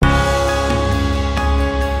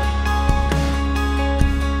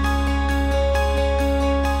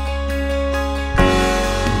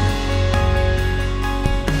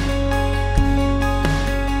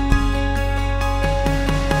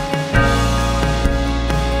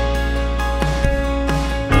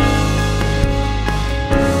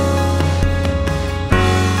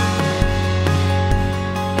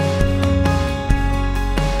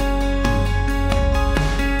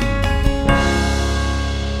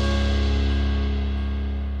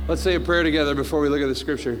Let's say a prayer together before we look at the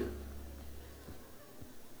scripture.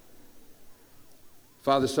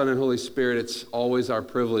 Father, Son, and Holy Spirit, it's always our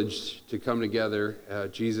privilege to come together.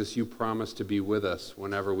 Jesus, you promise to be with us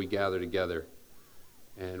whenever we gather together.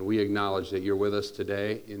 And we acknowledge that you're with us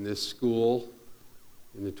today in this school,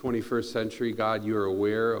 in the 21st century. God, you are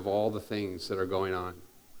aware of all the things that are going on.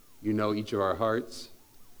 You know each of our hearts.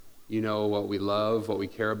 You know what we love, what we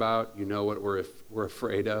care about. You know what we're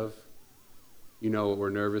afraid of. You know what we're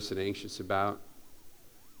nervous and anxious about.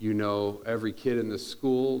 You know every kid in the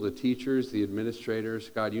school, the teachers, the administrators.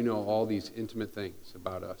 God, you know all these intimate things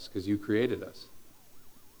about us because you created us.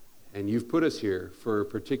 And you've put us here for a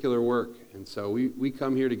particular work. And so we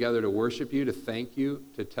come here together to worship you, to thank you,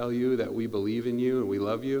 to tell you that we believe in you and we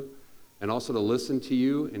love you, and also to listen to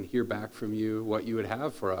you and hear back from you what you would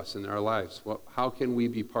have for us in our lives. How can we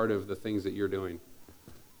be part of the things that you're doing?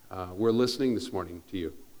 We're listening this morning to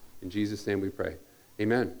you. In Jesus' name we pray.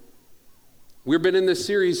 Amen. We've been in this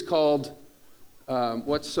series called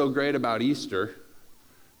What's So Great About Easter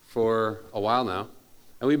for a while now.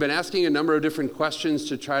 And we've been asking a number of different questions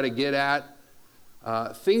to try to get at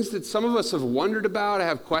things that some of us have wondered about,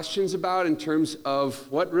 have questions about in terms of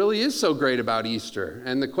what really is so great about Easter.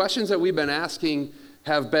 And the questions that we've been asking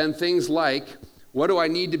have been things like, what do I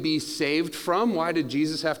need to be saved from? Why did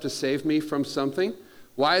Jesus have to save me from something?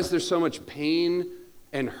 Why is there so much pain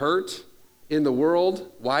and hurt in the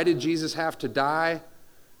world? Why did Jesus have to die?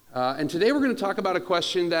 And today we're going to talk about a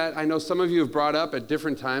question that I know some of you have brought up at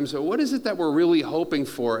different times. So what is it that we're really hoping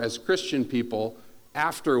for as Christian people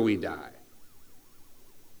after we die?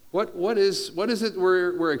 What is it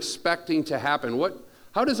we're expecting to happen?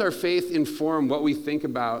 How does our faith inform what we think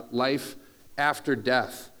about life after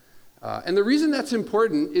death? And the reason that's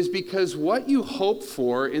important is because what you hope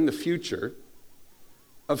for in the future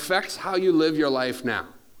affects how you live your life now.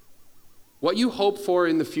 What you hope for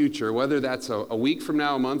in the future, whether that's a week from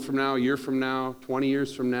now, a month from now, a year from now, 20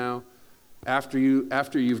 years from now, after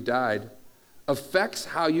you've died, affects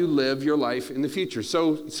how you live your life in the future.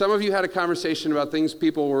 So some of you had a conversation about things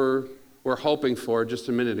people were hoping for just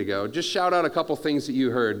a minute ago. Just shout out a couple things that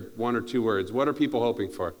you heard, one or two words. What are people hoping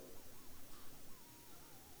for?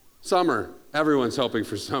 Summer. Everyone's hoping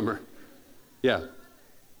for summer. Yeah.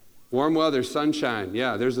 Warm weather, sunshine.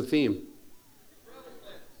 Yeah, there's a theme.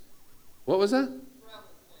 What was that?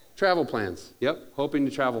 Travel plans. Yep, hoping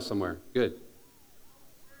to travel somewhere. Good.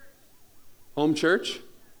 Home church?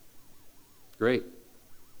 Great.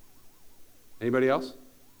 Anybody else?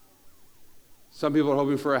 Some people are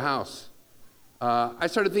hoping for a house. I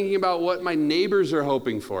started thinking about what my neighbors are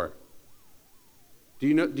hoping for. Do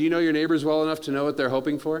you know your neighbors well enough to know what they're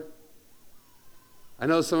hoping for? I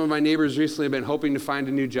know some of my neighbors recently have been hoping to find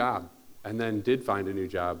a new job and then did find a new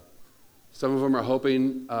job. Some of them are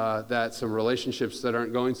hoping that some relationships that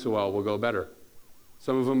aren't going so well will go better.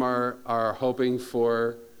 Some of them are hoping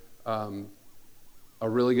for a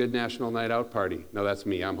really good national night out party. No, that's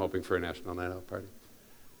me. I'm hoping for a national night out party.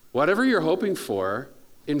 Whatever you're hoping for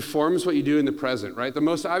informs what you do in the present, right? The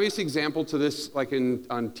most obvious example to this, like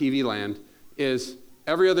on TV land, is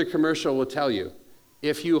every other commercial will tell you,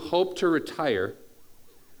 if you hope to retire,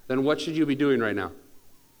 then what should you be doing right now?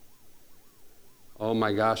 Oh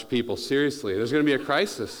my gosh, people, seriously, there's going to be a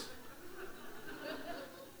crisis.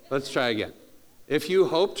 Let's try again. If you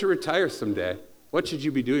hope to retire someday, what should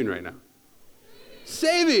you be doing right now?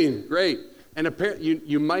 Saving. Great. And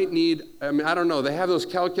you might need, I don't know, they have those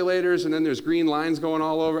calculators and then there's green lines going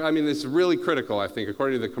all over. It's really critical, I think,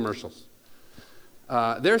 according to the commercials.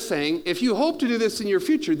 They're saying, if you hope to do this in your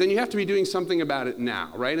future, then you have to be doing something about it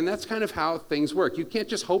now, right? And that's kind of how things work. You can't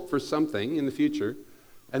just hope for something in the future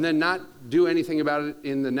and then not do anything about it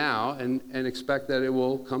in the now and expect that it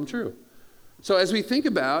will come true. So as we think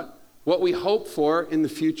about what we hope for in the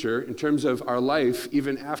future in terms of our life,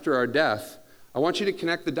 even after our death, I want you to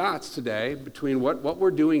connect the dots today between what we're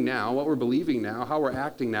doing now, what we're believing now, how we're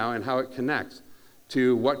acting now, and how it connects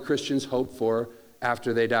to what Christians hope for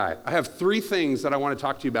after they die. I have three things that I want to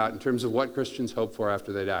talk to you about in terms of what Christians hope for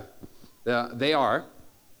after they die. They are,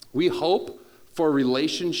 we hope for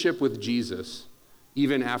relationship with Jesus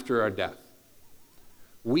even after our death.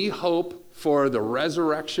 We hope for the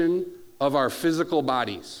resurrection of our physical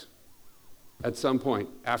bodies at some point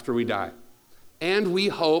after we die. And we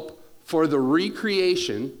hope for the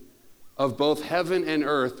recreation of both heaven and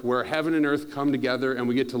earth, where heaven and earth come together and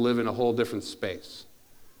we get to live in a whole different space.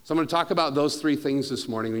 So I'm going to talk about those three things this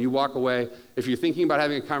morning. When you walk away, if you're thinking about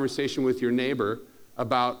having a conversation with your neighbor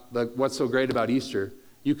about what's so great about Easter,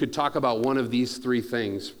 you could talk about one of these three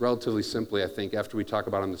things relatively simply, I think, after we talk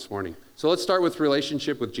about them this morning. So let's start with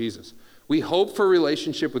relationship with Jesus. We hope for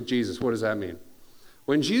relationship with Jesus. What does that mean?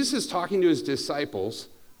 When Jesus is talking to his disciples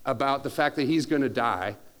about the fact that he's going to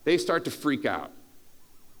die, they start to freak out.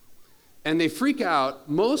 And they freak out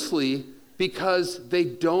mostly because they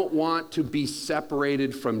don't want to be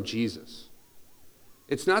separated from Jesus.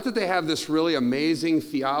 It's not that they have this really amazing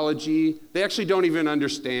theology. They actually don't even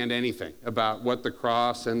understand anything about what the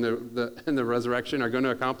cross and the resurrection are going to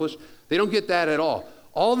accomplish. They don't get that at all.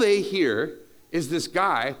 All they hear is this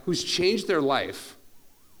guy who's changed their life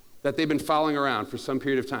that they've been following around for some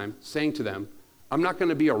period of time, saying to them, I'm not going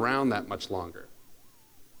to be around that much longer.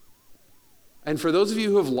 And for those of you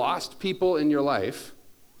who have lost people in your life,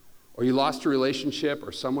 or you lost a relationship,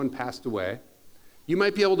 or someone passed away, you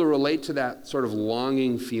might be able to relate to that sort of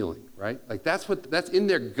longing feeling, right? Like that's in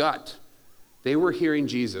their gut. They were hearing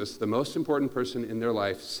Jesus, the most important person in their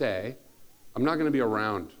life, say, I'm not going to be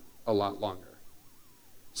around a lot longer.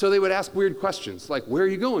 So they would ask weird questions like, where are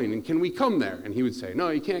you going? And can we come there? And he would say, no,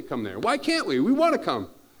 you can't come there. Why can't we? We want to come.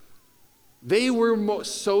 They were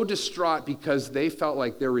so distraught because they felt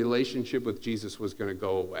like their relationship with Jesus was going to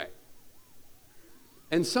go away.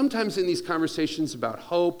 And sometimes in these conversations about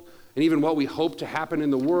hope and even what we hope to happen in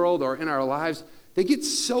the world or in our lives, they get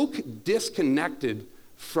so disconnected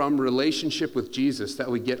from relationship with Jesus that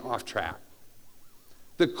we get off track.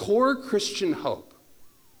 The core Christian hope,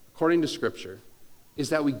 according to Scripture, is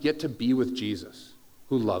that we get to be with Jesus,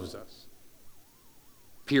 who loves us.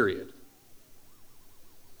 Period.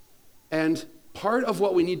 And part of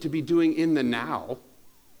what we need to be doing in the now,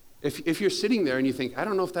 if you're sitting there and you think, I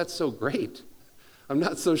don't know if that's so great, I'm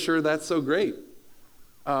not so sure that's so great.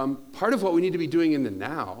 Part of what we need to be doing in the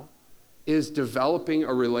now is developing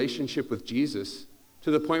a relationship with Jesus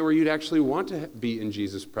to the point where you'd actually want to be in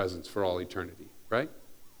Jesus' presence for all eternity, right?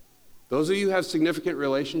 Those of you who have significant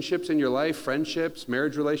relationships in your life, friendships,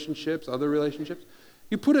 marriage relationships, other relationships,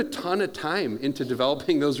 you put a ton of time into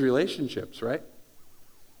developing those relationships, right?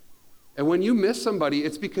 And when you miss somebody,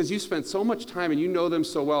 it's because you spent so much time and you know them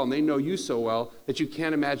so well and they know you so well that you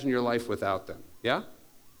can't imagine your life without them, yeah?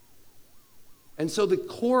 And so the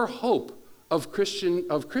core hope of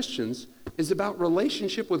Christians is about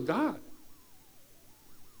relationship with God.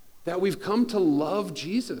 That we've come to love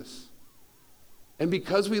Jesus. And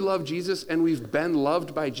because we love Jesus and we've been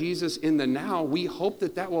loved by Jesus in the now, we hope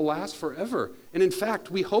that that will last forever. And in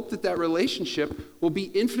fact, we hope that that relationship will be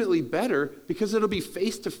infinitely better because it'll be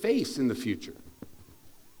face to face in the future.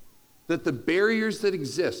 That the barriers that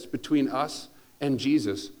exist between us and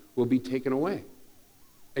Jesus will be taken away.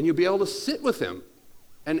 And you'll be able to sit with him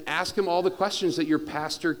and ask him all the questions that your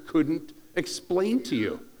pastor couldn't explain to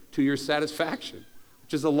you to your satisfaction,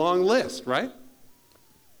 which is a long list, right?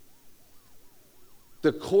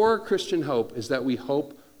 The core Christian hope is that we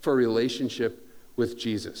hope for a relationship with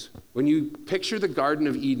Jesus. When you picture the Garden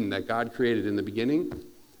of Eden that God created in the beginning,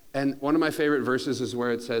 and one of my favorite verses is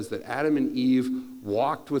where it says that Adam and Eve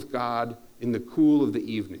walked with God in the cool of the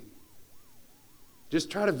evening. Just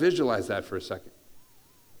try to visualize that for a second.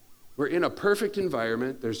 We're in a perfect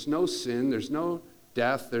environment. There's no sin. There's no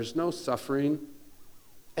death. There's no suffering.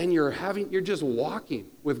 And you're just walking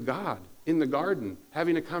with God in the garden,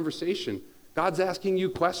 having a conversation. God's asking you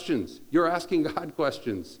questions. You're asking God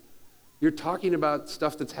questions. You're talking about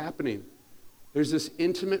stuff that's happening. There's this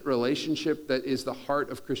intimate relationship that is the heart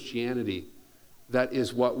of Christianity. That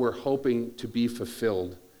is what we're hoping to be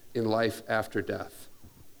fulfilled in life after death.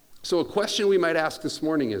 So a question we might ask this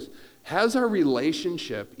morning is, has our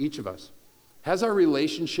relationship, each of us, has our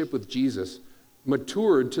relationship with Jesus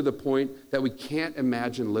matured to the point that we can't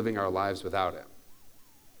imagine living our lives without him?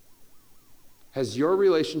 Has your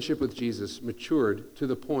relationship with Jesus matured to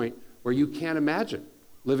the point where you can't imagine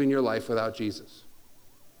living your life without Jesus?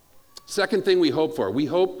 Second thing we hope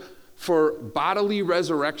for bodily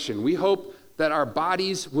resurrection. We hope that our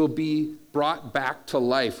bodies will be brought back to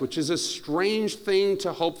life, which is a strange thing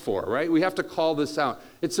to hope for, right? We have to call this out.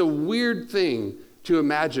 It's a weird thing to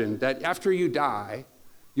imagine that after you die,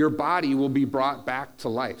 your body will be brought back to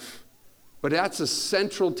life. But that's a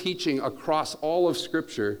central teaching across all of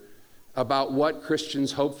Scripture about what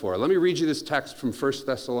Christians hope for. Let me read you this text from 1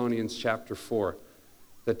 Thessalonians chapter 4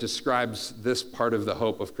 that describes this part of the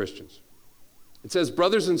hope of Christians. It says,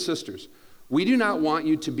 brothers and sisters, we do not want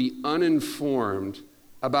you to be uninformed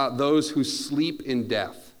about those who sleep in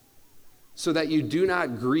death, so that you do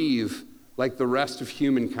not grieve like the rest of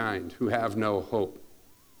humankind who have no hope.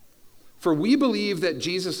 For we believe that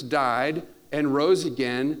Jesus died and rose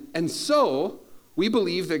again, and so we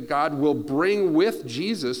believe that God will bring with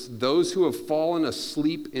Jesus those who have fallen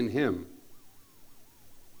asleep in him.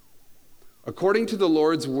 According to the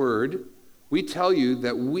Lord's word, we tell you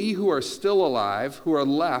that we who are still alive, who are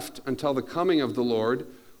left until the coming of the Lord,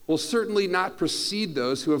 will certainly not precede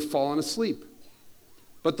those who have fallen asleep.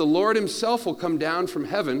 But the Lord himself will come down from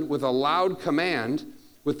heaven with a loud command,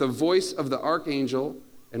 with the voice of the archangel,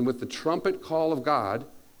 and with the trumpet call of God,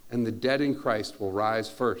 and the dead in Christ will rise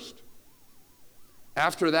first.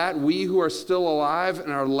 After that, we who are still alive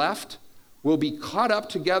and are left will be caught up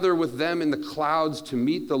together with them in the clouds to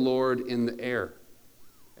meet the Lord in the air.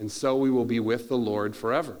 And so we will be with the Lord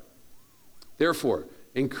forever. Therefore,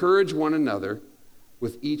 encourage one another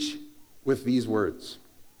with these words.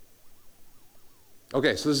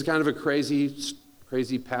 Okay, so this is kind of a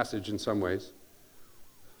crazy passage in some ways.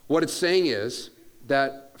 What it's saying is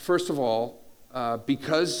that, first of all,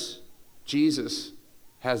 because Jesus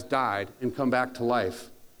has died and come back to life,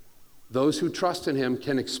 those who trust in him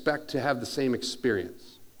can expect to have the same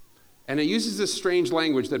experience. And it uses this strange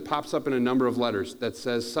language that pops up in a number of letters that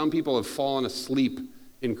says some people have fallen asleep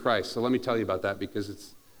in Christ. So let me tell you about that because it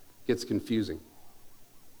gets confusing.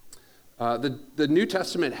 The New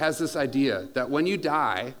Testament has this idea that when you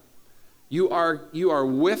die, you are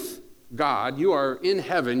with God, you are in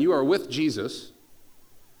heaven, you are with Jesus,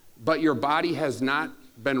 but your body has not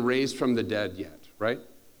been raised from the dead yet, right?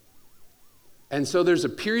 And so there's a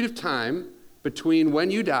period of time between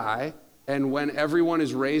when you die and when everyone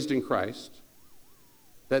is raised in Christ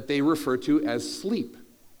that they refer to as sleep.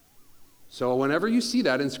 So whenever you see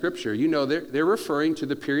that in Scripture, you know they're referring to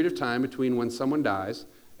the period of time between when someone dies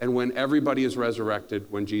and when everybody is resurrected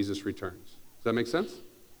when Jesus returns. Does that make sense?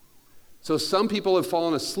 So some people have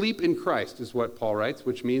fallen asleep in Christ, is what Paul writes,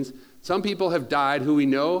 which means some people have died who we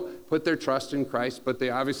know put their trust in Christ, but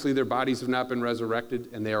obviously their bodies have not been resurrected,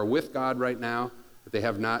 and they are with God right now, but they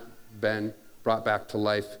have not been brought back to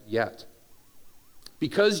life yet.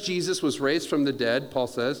 Because Jesus was raised from the dead, Paul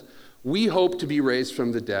says, we hope to be raised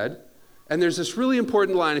from the dead. And there's this really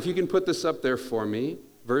important line, if you can put this up there for me,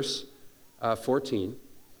 verse 14.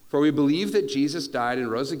 For we believe that Jesus died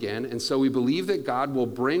and rose again, and so we believe that God will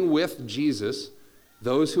bring with Jesus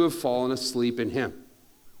those who have fallen asleep in him.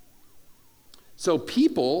 So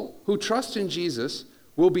people who trust in Jesus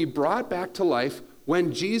will be brought back to life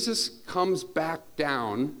when Jesus comes back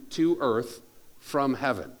down to earth from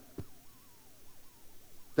heaven.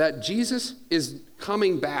 That Jesus is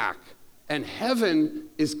coming back and heaven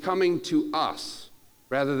is coming to us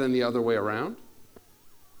rather than the other way around.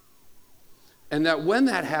 And that when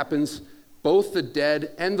that happens, both the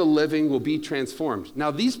dead and the living will be transformed. Now,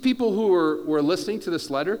 these people who were listening to this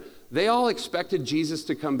letter, they all expected Jesus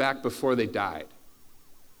to come back before they died.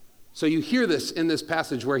 So you hear this in this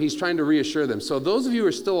passage where he's trying to reassure them. So those of you who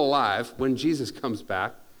are still alive when Jesus comes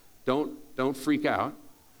back, don't freak out.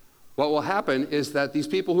 What will happen is that these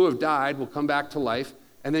people who have died will come back to life,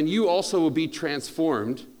 and then you also will be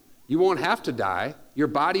transformed. You won't have to die. Your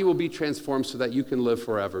body will be transformed so that you can live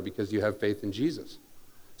forever because you have faith in Jesus.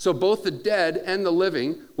 So both the dead and the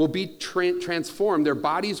living will be transformed. Their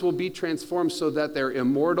bodies will be transformed so that they're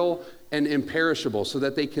immortal and imperishable, so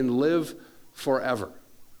that they can live forever.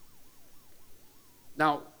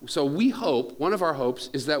 Now, so we hope, one of our hopes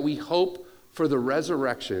is that we hope for the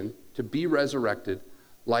resurrection to be resurrected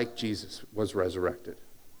like Jesus was resurrected.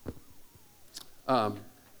 I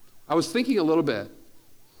was thinking a little bit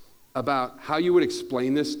about how you would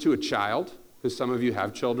explain this to a child, because some of you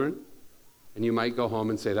have children, and you might go home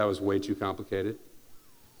and say that was way too complicated.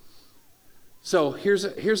 So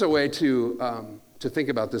here's a way to think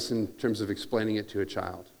about this in terms of explaining it to a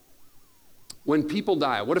child. When people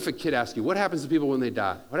die, what if a kid asks you, what happens to people when they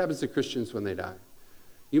die? What happens to Christians when they die?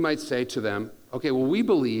 You might say to them, okay, well, we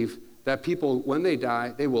believe that people, when they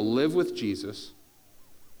die, they will live with Jesus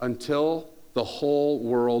until the whole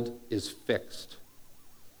world is fixed.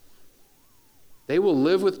 They will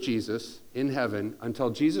live with Jesus in heaven until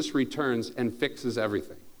Jesus returns and fixes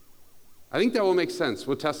everything. I think that will make sense.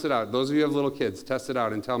 We'll test it out. Those of you who have little kids, test it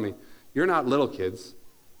out and tell me. You're not little kids.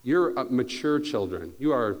 You're mature children.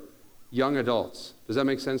 You are young adults. Does that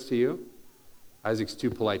make sense to you? Isaac's too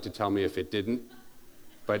polite to tell me if it didn't,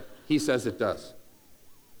 but he says it does.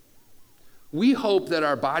 We hope that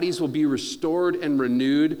our bodies will be restored and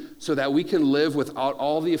renewed so that we can live without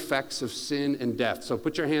all the effects of sin and death. So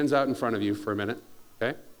put your hands out in front of you for a minute,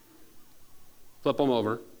 okay? Flip them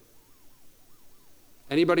over.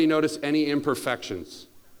 Anybody notice any imperfections?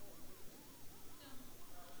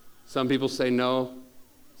 Some people say no.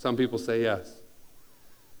 Some people say yes.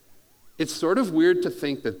 It's sort of weird to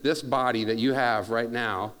think that this body that you have right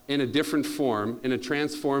now, in a different form, in a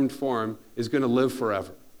transformed form, is going to live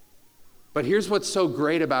forever. But here's what's so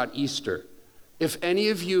great about Easter. If any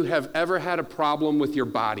of you have ever had a problem with your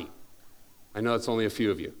body, I know it's only a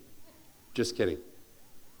few of you, just kidding.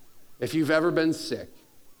 If you've ever been sick,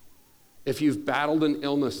 if you've battled an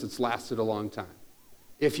illness that's lasted a long time,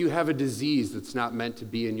 if you have a disease that's not meant to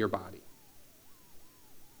be in your body,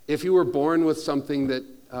 if you were born with something that,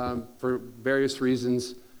 for various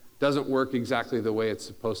reasons, doesn't work exactly the way it's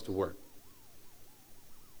supposed to work,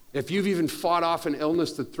 if you've even fought off an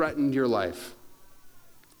illness that threatened your life,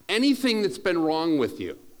 anything that's been wrong with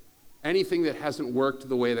you, anything that hasn't worked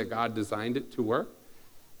the way that God designed it to work,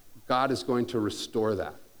 God is going to restore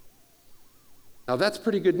that. Now that's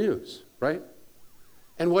pretty good news, right?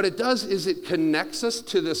 And what it does is it connects us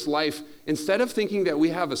to this life. Instead of thinking that we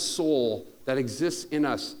have a soul that exists in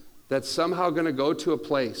us that's somehow going to go to a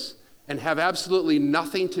place and have absolutely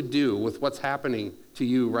nothing to do with what's happening to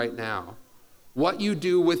you right now, what you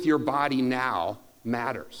do with your body now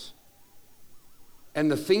matters. And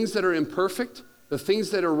the things that are imperfect, the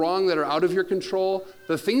things that are wrong, that are out of your control,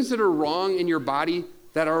 the things that are wrong in your body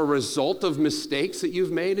that are a result of mistakes that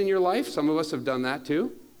you've made in your life, some of us have done that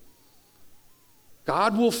too,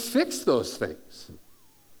 God will fix those things.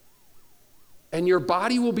 And your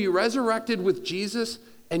body will be resurrected with Jesus,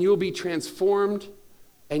 and you will be transformed,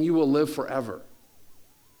 and you will live forever.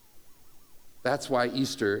 That's why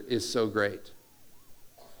Easter is so great.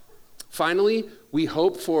 Finally, we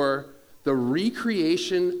hope for the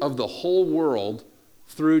recreation of the whole world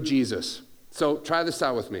through Jesus. So try this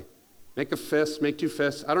out with me. Make a fist, make two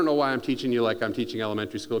fists. I don't know why I'm teaching you like I'm teaching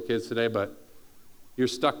elementary school kids today, but you're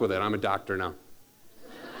stuck with it. I'm a doctor now.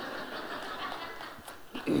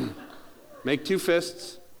 Make two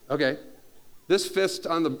fists. Okay. This fist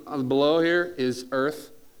on the below here is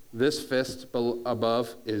earth. This fist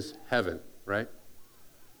above is heaven, right?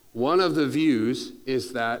 One of the views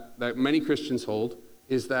is that many Christians hold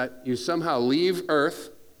is that you somehow leave earth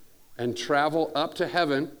and travel up to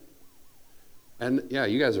heaven. And yeah,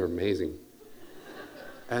 you guys are amazing.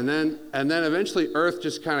 And then eventually earth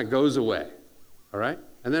just kind of goes away. All right?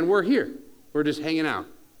 And then we're here. We're just hanging out.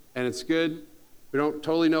 And it's good. We don't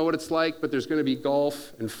totally know what it's like, but there's going to be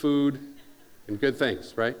golf and food and good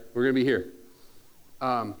things, right? We're going to be here.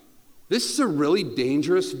 This is a really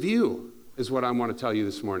dangerous view, is what I want to tell you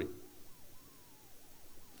this morning.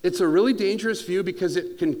 It's a really dangerous view because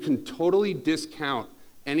it can totally discount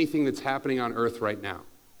anything that's happening on earth right now.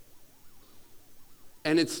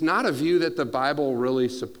 And it's not a view that the Bible really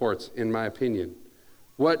supports, in my opinion.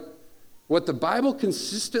 What the Bible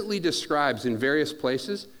consistently describes in various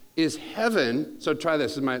places is heaven. So try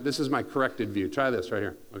this. This is my corrected view. Try this right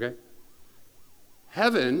here, okay?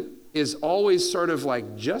 Heaven is always sort of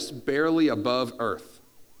like just barely above earth.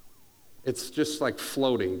 It's just like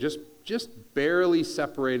floating, just barely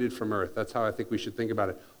separated from earth. That's how I think we should think about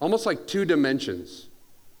it. Almost like two dimensions,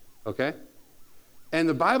 okay? And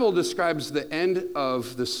the Bible describes the end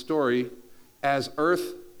of the story as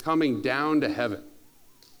earth coming down to heaven.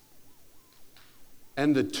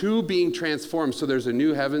 And the two being transformed, so there's a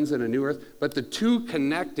new heavens and a new earth, but the two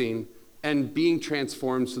connecting and being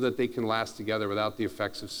transformed so that they can last together without the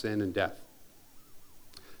effects of sin and death.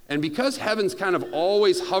 And because heaven's kind of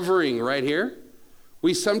always hovering right here,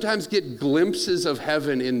 we sometimes get glimpses of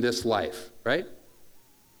heaven in this life, right?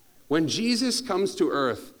 When Jesus comes to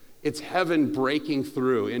earth, it's heaven breaking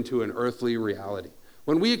through into an earthly reality.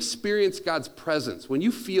 When we experience God's presence, when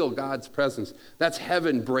you feel God's presence, that's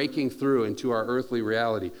heaven breaking through into our earthly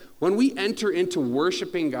reality. When we enter into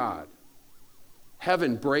worshiping God,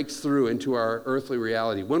 heaven breaks through into our earthly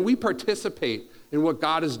reality. When we participate in what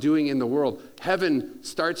God is doing in the world, heaven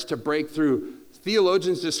starts to break through.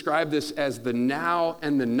 Theologians describe this as the now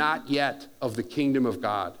and the not yet of the kingdom of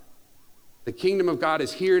God. The kingdom of God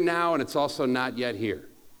is here now, and it's also not yet here.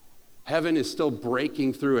 Heaven is still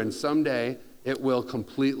breaking through, and someday it will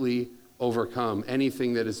completely overcome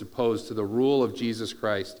anything that is opposed to the rule of Jesus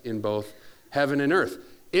Christ in both heaven and earth.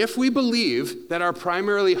 If we believe that our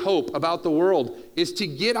primary hope about the world is to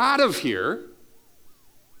get out of here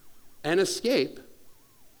and escape,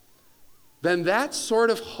 then that sort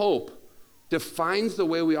of hope defines the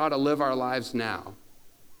way we ought to live our lives now,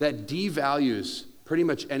 that devalues pretty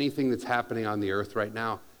much anything that's happening on the earth right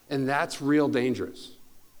now. And that's real dangerous.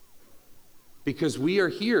 Because we are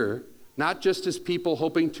here not just as people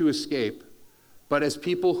hoping to escape, but as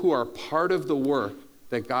people who are part of the work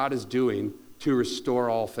that God is doing to restore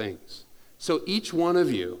all things. So each one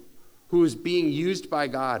of you who is being used by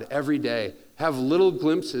God every day have little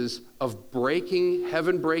glimpses of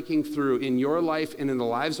heaven breaking through in your life and in the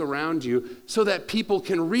lives around you so that people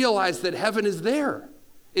can realize that heaven is there.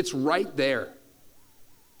 It's right there.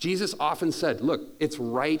 Jesus often said, look, it's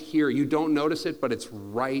right here. You don't notice it, but it's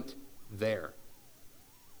right there.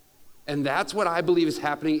 And that's what I believe is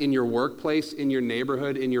happening in your workplace, in your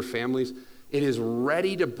neighborhood, in your families. It is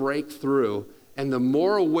ready to break through, And the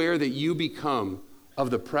more aware that you become of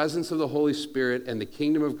the presence of the Holy Spirit and the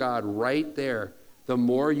kingdom of God right there, the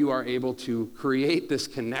more you are able to create this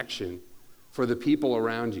connection for the people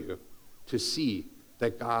around you to see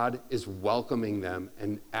that God is welcoming them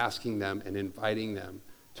and asking them and inviting them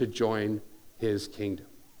to join his kingdom.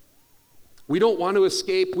 We don't want to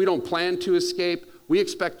escape. We don't plan to escape. We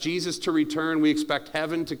expect Jesus to return. We expect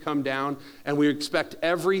heaven to come down, and we expect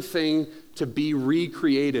everything to be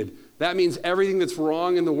recreated. That means everything that's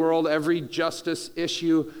wrong in the world, every justice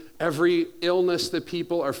issue, every illness that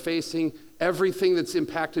people are facing, everything that's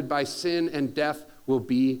impacted by sin and death will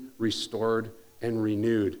be restored and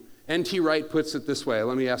renewed. N.T. Wright puts it this way.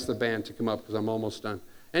 Let me ask the band to come up because I'm almost done.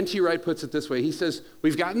 N.T. Wright puts it this way. He says,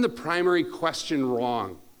 we've gotten the primary question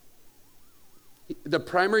wrong. The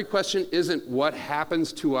primary question isn't what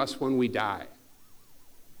happens to us when we die.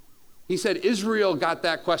 He said Israel got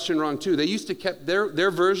that question wrong too. They used to keep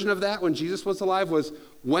their version of that when Jesus was alive was,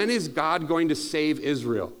 when is God going to save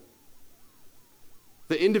Israel?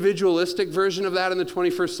 The individualistic version of that in the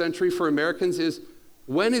 21st century for Americans is,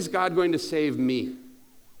 when is God going to save me?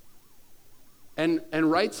 And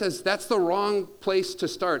Wright says that's the wrong place to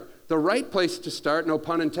start. The right place to start, no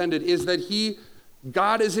pun intended, is that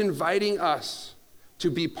God is inviting us to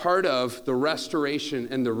be part of the restoration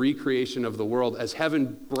and the recreation of the world as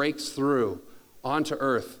heaven breaks through onto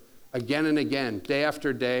earth again and again, day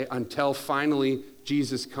after day, until finally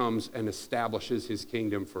Jesus comes and establishes his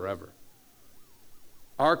kingdom forever.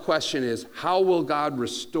 Our question is, how will God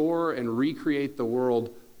restore and recreate the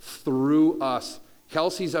world through us?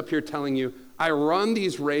 Kelsey's up here telling you, I run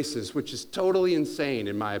these races, which is totally insane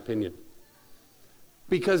in my opinion,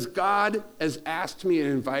 because God has asked me and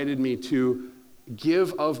invited me to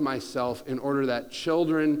give of myself in order that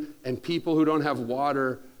children and people who don't have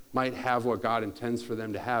water might have what God intends for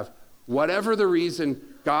them to have. Whatever the reason,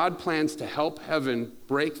 God plans to help heaven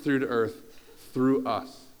break through to earth through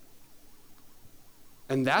us.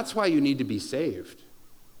 And that's why you need to be saved.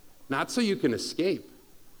 Not so you can escape,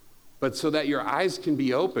 but so that your eyes can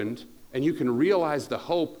be opened and you can realize the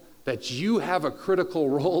hope that you have a critical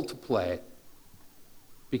role to play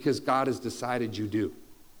because God has decided you do.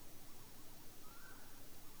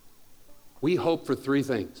 We hope for three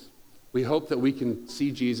things. We hope that we can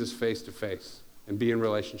see Jesus face to face and be in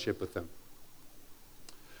relationship with him.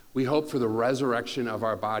 We hope for the resurrection of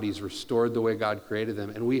our bodies restored the way God created them.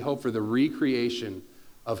 And we hope for the recreation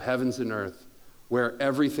of heavens and earth where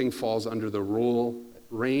everything falls under the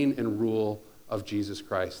reign and rule of Jesus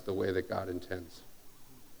Christ the way that God intends.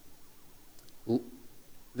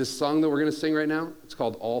 This song that we're going to sing right now, it's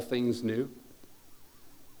called All Things New.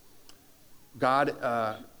 God,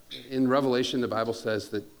 in Revelation, the Bible says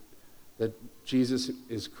that Jesus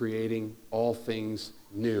is creating all things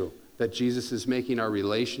new, that Jesus is making our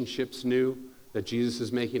relationships new, that Jesus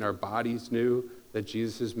is making our bodies new, that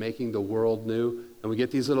Jesus is making the world new. And we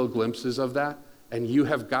get these little glimpses of that, and you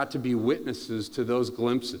have got to be witnesses to those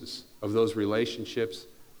glimpses of those relationships,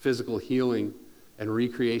 physical healing, and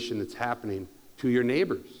recreation that's happening to your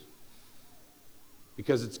neighbors.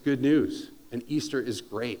 Because it's good news, and Easter is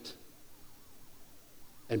great.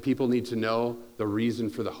 And people need to know the reason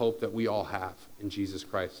for the hope that we all have in Jesus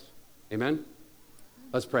Christ. Amen?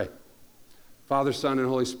 Let's pray. Father, Son, and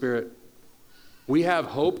Holy Spirit, we have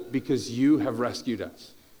hope because you have rescued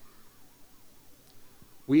us.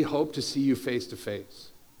 We hope to see you face to face.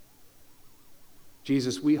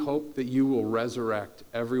 Jesus, we hope that you will resurrect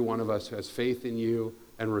every one of us who has faith in you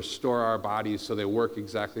and restore our bodies so they work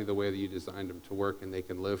exactly the way that you designed them to work and they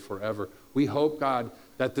can live forever. We hope, God,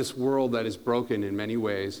 that this world that is broken in many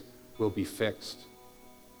ways will be fixed.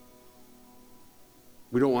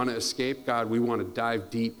 We don't want to escape, God. We want to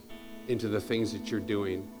dive deep into the things that you're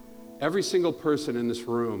doing. Every single person in this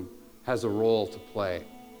room has a role to play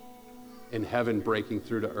in heaven breaking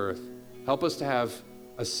through to earth. Help us to have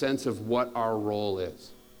a sense of what our role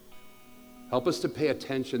is. Help us to pay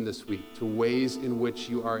attention this week to ways in which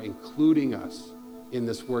you are including us in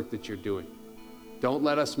this work that you're doing. Don't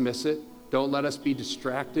let us miss it. Don't let us be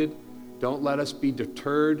distracted. Don't let us be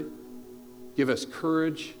deterred. Give us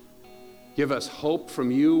courage. Give us hope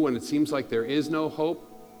from you when it seems like there is no hope.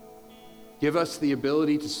 Give us the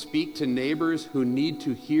ability to speak to neighbors who need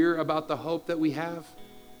to hear about the hope that we have.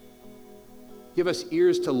 Give us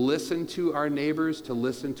ears to listen to our neighbors, to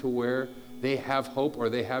listen to where they have hope or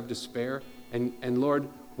they have despair. And Lord,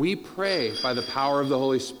 we pray by the power of the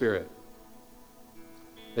Holy Spirit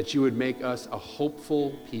that you would make us a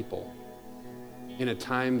hopeful people in a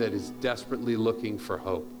time that is desperately looking for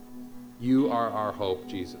hope. You are our hope,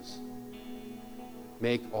 Jesus.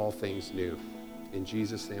 Make all things new. In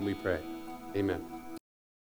Jesus' name we pray. Amen.